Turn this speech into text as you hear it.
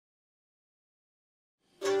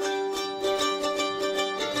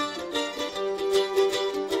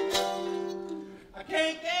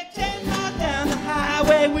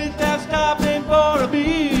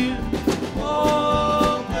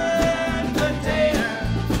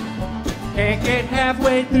Can't get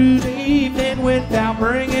halfway through the evening without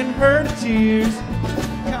bringing her to tears.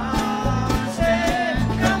 Constant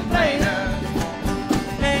complainer,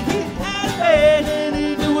 and he's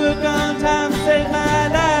ready to work on time to save my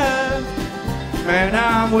life. Man,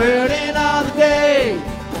 I'm welding all the day,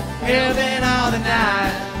 helping all the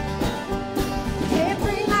night. Can't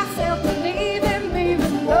bring myself to leave him,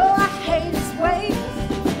 even though I hate his ways.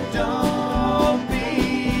 Don't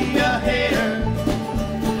be a hater.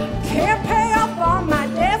 Can't pay off all my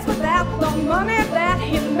debts without the money that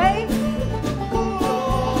he made.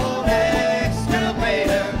 Old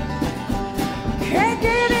excavator. Can't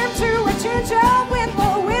get into attention when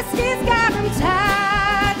the whiskey's got him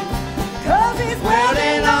tied. 'Cause he's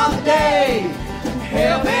Welding all the day,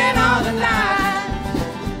 helping all the night.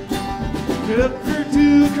 Took her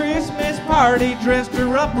to a Christmas party, dressed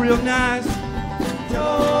her up real nice.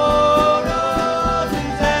 Total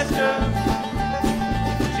disaster.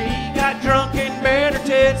 She got drunk and bared her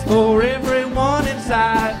tits for everyone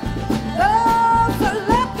inside. those are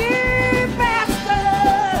lucky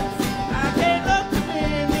bastards. I can't look them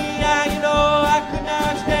in the eye, you know I could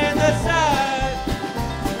not stand the sight.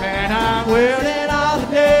 And I'm welding all the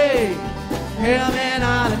day, helping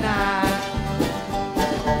all the night.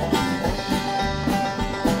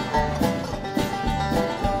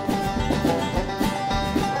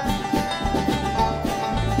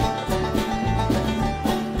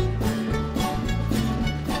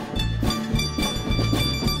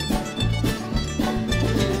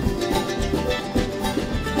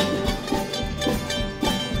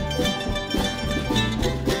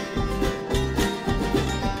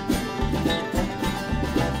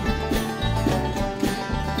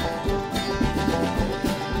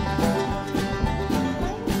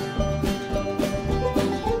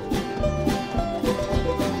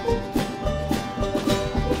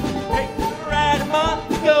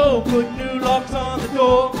 Put new locks on the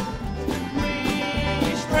door.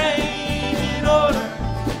 Restrain in order.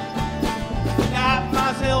 Got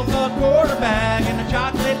myself a quarter bag and a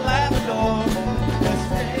chocolate Labrador. The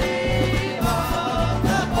state of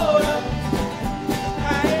the border. I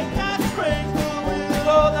ain't got strength to will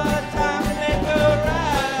all the time to make a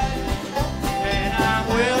ride. And I'm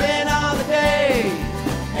welding all the day,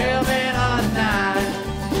 helping all the night.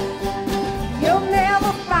 You'll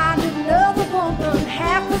never find another woman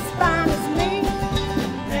half as fine as me.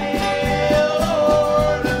 Mail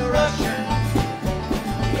order Russian.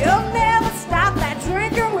 You'll never stop that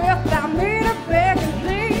drinking without me to beg and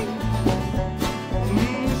plead.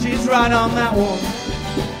 She's right on that one.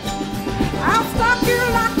 I'll stalk you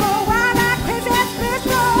like a wild-eyed crazy fish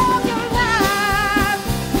all your life.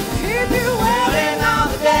 Keep you Welding waiting all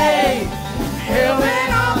the day, helping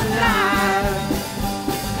all the night.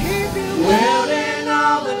 keep you Welding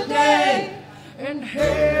all the day, and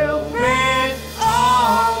helping helping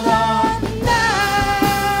all the night.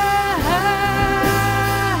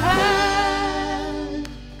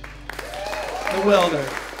 The Welder.